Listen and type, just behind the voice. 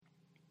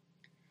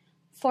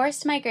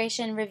Forced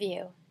Migration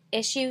Review,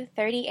 Issue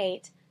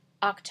 38,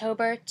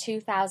 October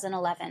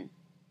 2011.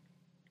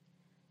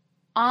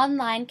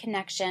 Online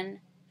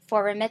Connection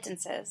for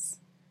Remittances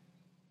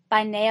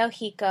by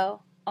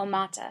Naohiko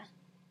Omata.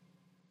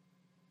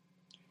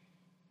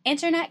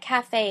 Internet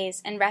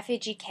cafes and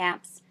refugee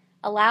camps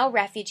allow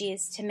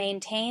refugees to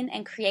maintain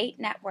and create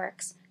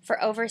networks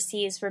for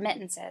overseas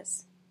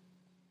remittances.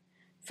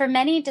 For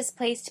many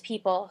displaced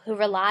people who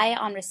rely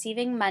on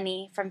receiving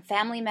money from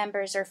family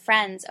members or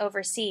friends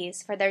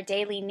overseas for their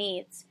daily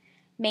needs,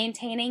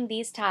 maintaining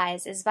these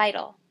ties is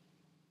vital.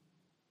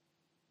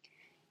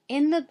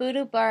 In the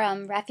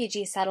Buduburam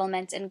refugee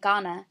settlement in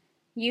Ghana,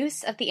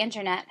 use of the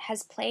Internet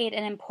has played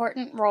an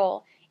important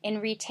role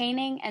in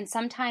retaining and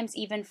sometimes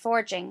even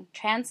forging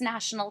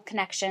transnational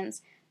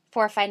connections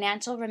for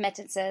financial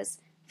remittances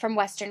from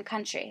Western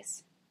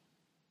countries.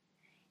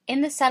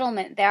 In the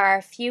settlement, there are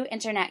a few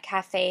Internet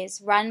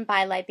cafes run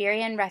by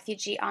Liberian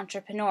refugee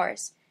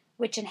entrepreneurs,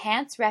 which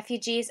enhance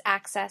refugees'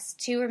 access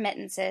to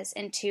remittances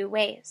in two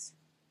ways.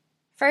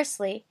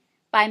 Firstly,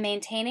 by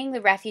maintaining the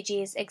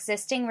refugees'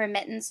 existing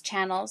remittance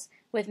channels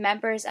with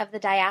members of the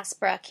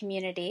diaspora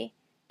community,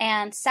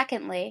 and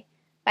secondly,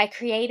 by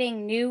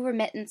creating new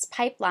remittance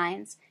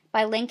pipelines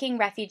by linking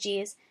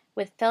refugees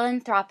with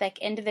philanthropic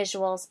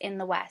individuals in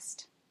the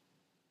West.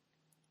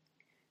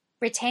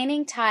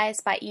 Retaining ties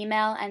by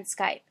email and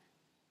Skype.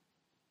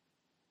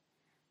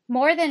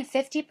 More than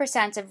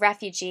 50% of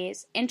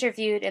refugees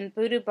interviewed in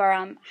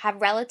Buduburam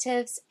have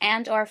relatives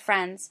and/or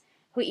friends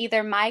who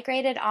either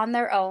migrated on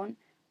their own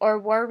or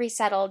were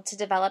resettled to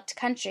developed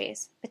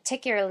countries,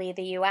 particularly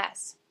the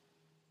U.S.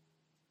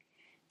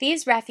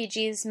 These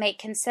refugees make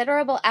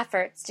considerable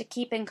efforts to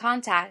keep in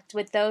contact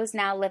with those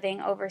now living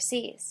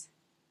overseas.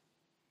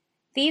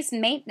 These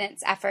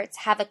maintenance efforts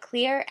have a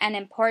clear and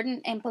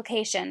important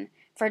implication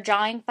for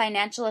drawing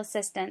financial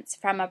assistance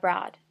from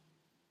abroad.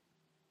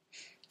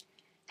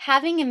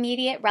 Having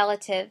immediate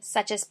relatives,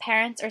 such as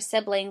parents or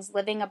siblings,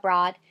 living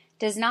abroad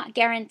does not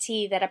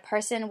guarantee that a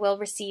person will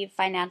receive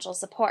financial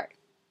support.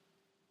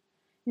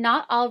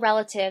 Not all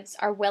relatives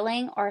are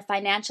willing or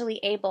financially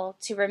able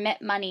to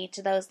remit money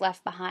to those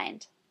left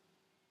behind.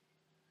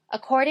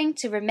 According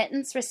to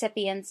remittance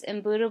recipients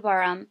in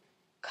Buduburam,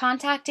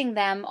 contacting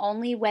them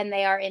only when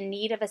they are in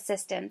need of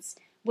assistance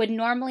would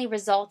normally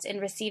result in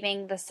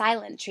receiving the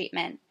silent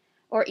treatment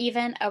or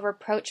even a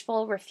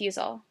reproachful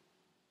refusal.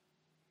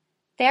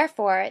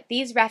 Therefore,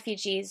 these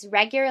refugees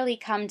regularly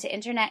come to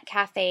Internet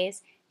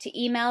cafes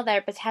to email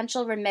their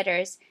potential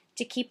remitters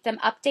to keep them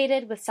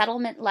updated with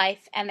settlement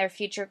life and their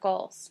future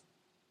goals.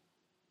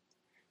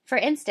 For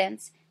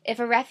instance, if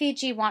a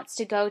refugee wants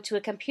to go to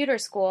a computer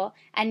school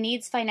and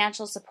needs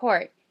financial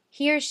support,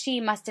 he or she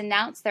must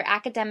announce their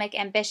academic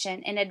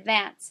ambition in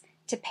advance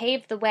to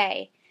pave the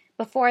way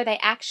before they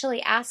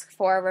actually ask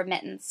for a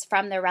remittance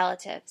from their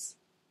relatives.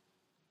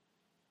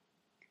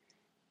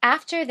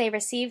 After they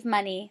receive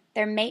money,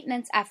 their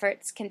maintenance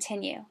efforts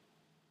continue.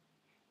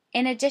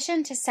 In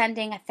addition to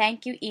sending a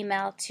thank you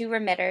email to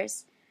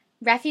remitters,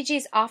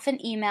 refugees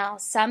often email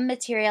some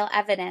material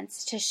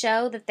evidence to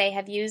show that they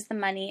have used the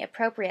money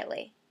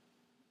appropriately.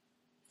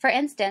 For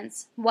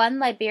instance, one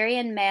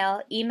Liberian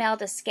male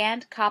emailed a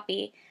scanned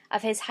copy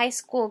of his high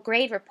school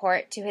grade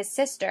report to his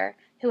sister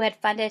who had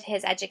funded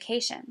his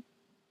education.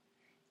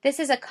 This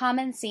is a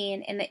common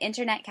scene in the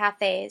Internet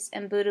cafes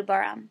in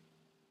Buduburam.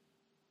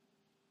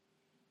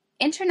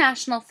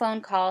 International phone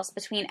calls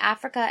between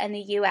Africa and the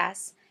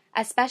U.S.,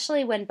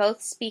 especially when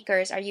both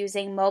speakers are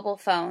using mobile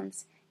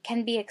phones,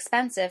 can be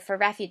expensive for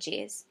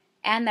refugees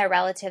and their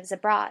relatives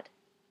abroad.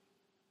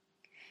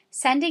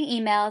 Sending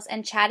emails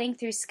and chatting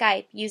through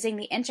Skype using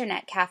the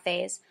Internet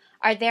cafes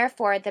are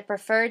therefore the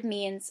preferred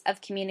means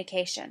of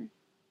communication.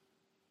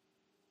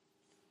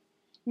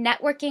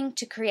 Networking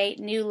to create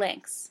new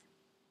links.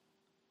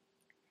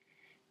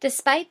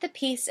 Despite the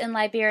peace in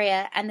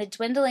Liberia and the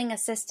dwindling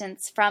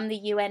assistance from the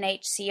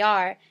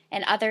UNHCR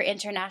and other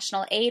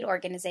international aid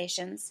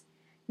organizations,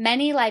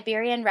 many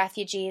Liberian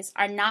refugees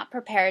are not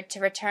prepared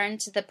to return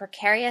to the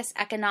precarious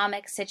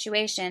economic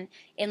situation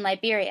in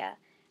Liberia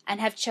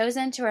and have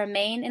chosen to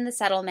remain in the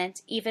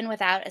settlement even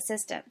without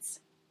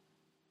assistance.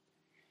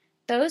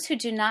 Those who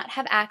do not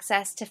have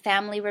access to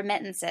family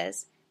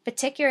remittances,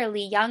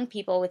 particularly young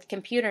people with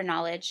computer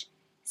knowledge,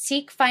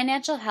 seek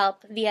financial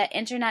help via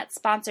Internet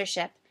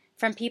sponsorship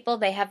from people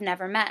they have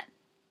never met.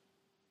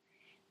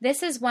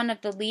 This is one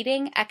of the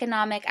leading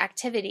economic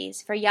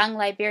activities for young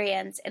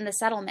Liberians in the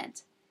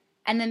settlement,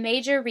 and the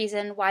major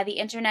reason why the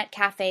Internet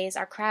cafes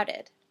are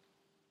crowded.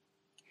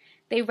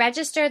 They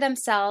register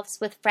themselves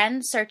with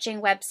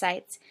friend-searching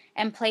websites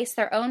and place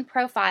their own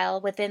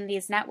profile within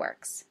these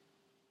networks.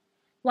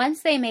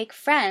 Once they make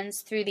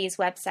friends through these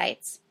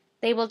websites,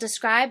 they will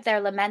describe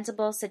their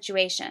lamentable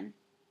situation.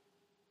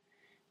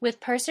 With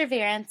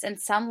perseverance and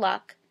some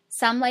luck,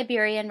 some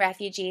Liberian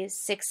refugees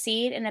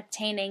succeed in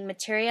obtaining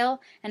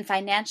material and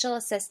financial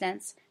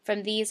assistance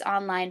from these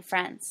online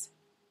friends.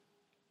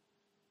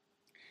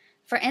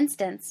 For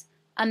instance,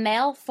 a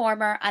male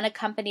former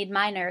unaccompanied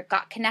minor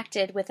got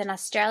connected with an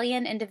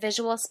Australian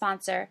individual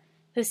sponsor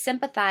who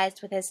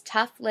sympathized with his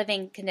tough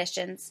living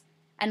conditions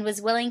and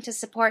was willing to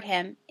support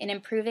him in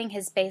improving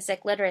his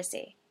basic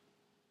literacy.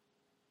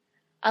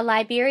 A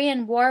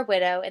Liberian war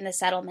widow in the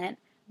settlement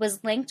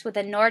was linked with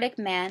a Nordic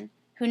man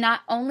who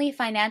not only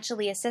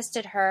financially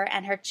assisted her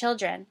and her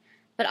children,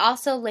 but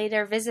also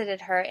later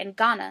visited her in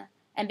Ghana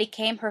and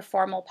became her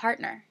formal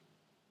partner.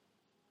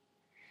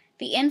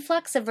 The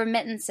influx of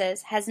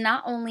remittances has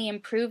not only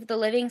improved the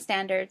living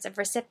standards of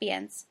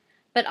recipients,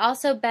 but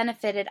also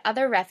benefited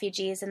other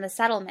refugees in the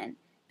settlement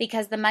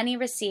because the money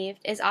received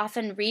is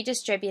often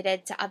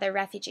redistributed to other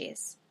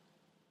refugees.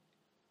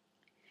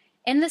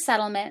 In the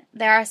settlement,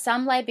 there are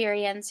some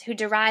Liberians who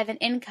derive an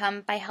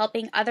income by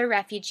helping other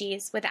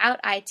refugees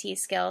without IT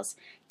skills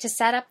to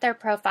set up their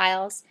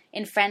profiles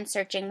in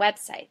friend-searching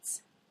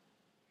websites.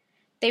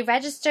 They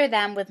register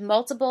them with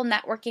multiple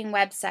networking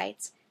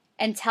websites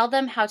and tell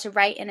them how to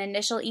write an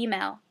initial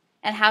email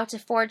and how to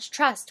forge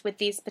trust with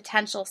these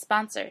potential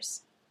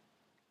sponsors.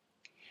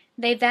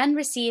 They then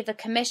receive a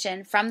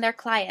commission from their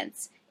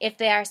clients if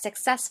they are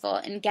successful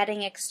in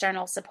getting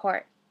external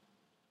support.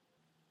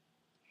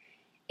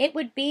 It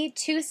would be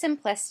too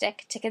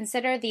simplistic to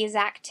consider these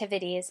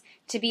activities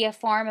to be a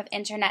form of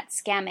internet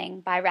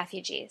scamming by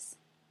refugees.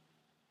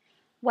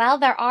 While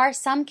there are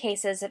some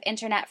cases of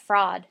internet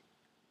fraud,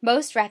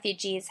 most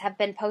refugees have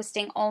been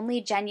posting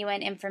only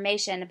genuine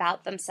information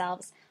about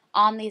themselves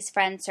on these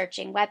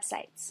friend-searching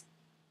websites.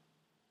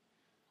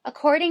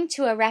 According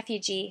to a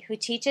refugee who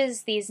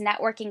teaches these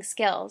networking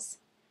skills,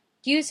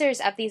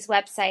 users of these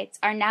websites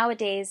are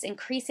nowadays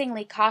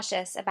increasingly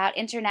cautious about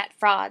internet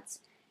frauds,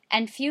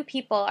 and few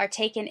people are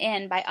taken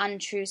in by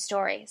untrue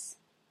stories.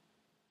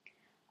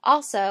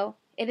 Also,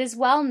 it is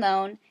well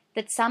known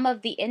that some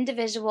of the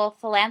individual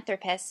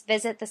philanthropists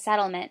visit the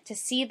settlement to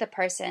see the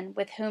person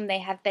with whom they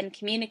have been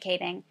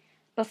communicating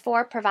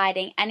before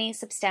providing any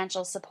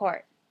substantial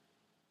support.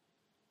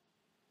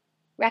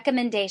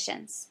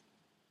 Recommendations.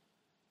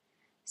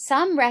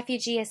 Some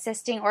refugee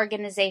assisting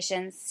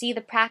organizations see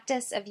the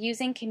practice of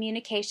using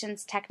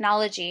communications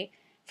technology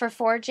for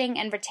forging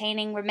and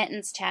retaining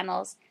remittance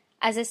channels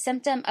as a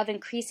symptom of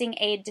increasing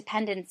aid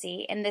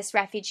dependency in this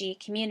refugee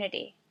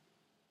community.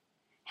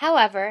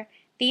 However,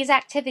 these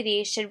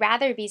activities should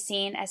rather be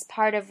seen as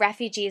part of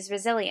refugees'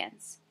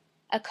 resilience,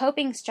 a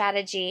coping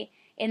strategy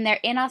in their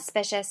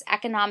inauspicious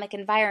economic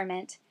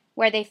environment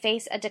where they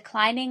face a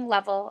declining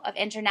level of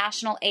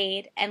international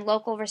aid and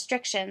local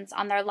restrictions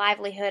on their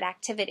livelihood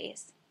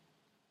activities.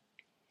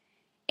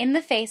 In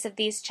the face of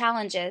these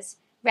challenges,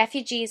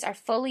 refugees are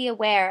fully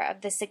aware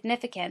of the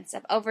significance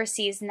of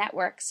overseas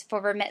networks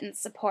for remittance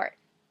support.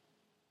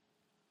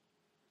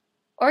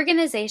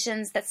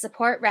 Organizations that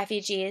support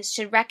refugees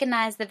should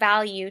recognize the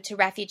value to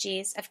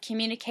refugees of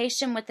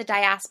communication with the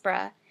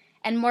diaspora,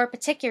 and more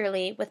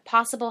particularly with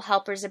possible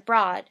helpers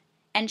abroad,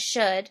 and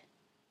should,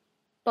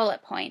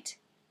 bullet point,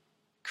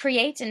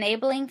 create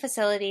enabling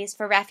facilities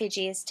for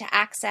refugees to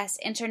access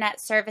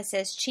internet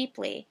services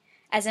cheaply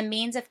as a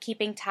means of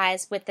keeping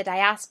ties with the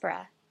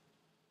diaspora.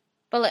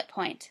 Bullet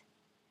point.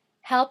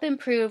 Help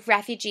improve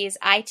refugees'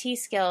 IT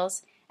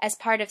skills as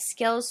part of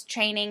skills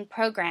training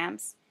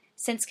programs,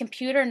 since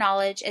computer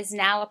knowledge is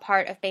now a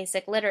part of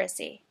basic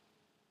literacy.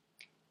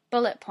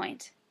 Bullet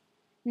point.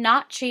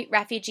 Not treat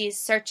refugees'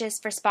 searches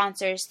for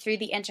sponsors through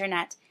the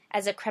internet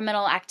as a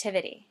criminal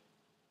activity.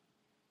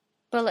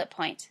 Bullet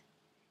point.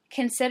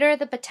 Consider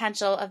the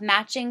potential of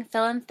matching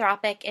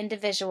philanthropic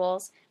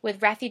individuals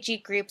with refugee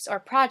groups or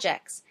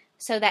projects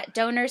so that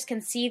donors can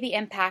see the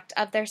impact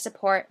of their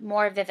support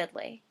more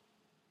vividly.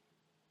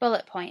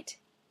 Bullet point.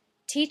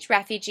 Teach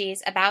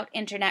refugees about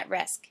internet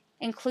risk,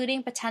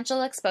 including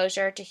potential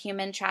exposure to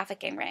human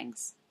trafficking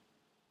rings.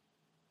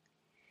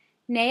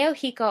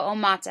 Naohiko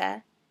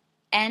Omata,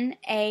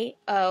 NAOHIKOOMATA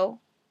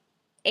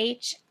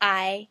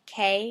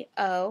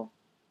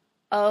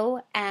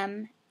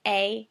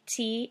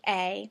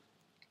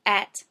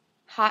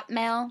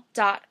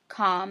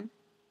 @hotmail.com,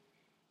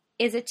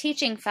 is a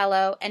teaching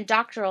fellow and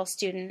doctoral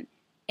student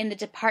in the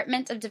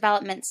Department of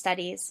Development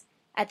Studies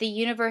at the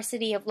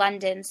University of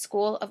London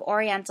School of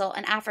Oriental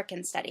and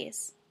African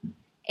Studies.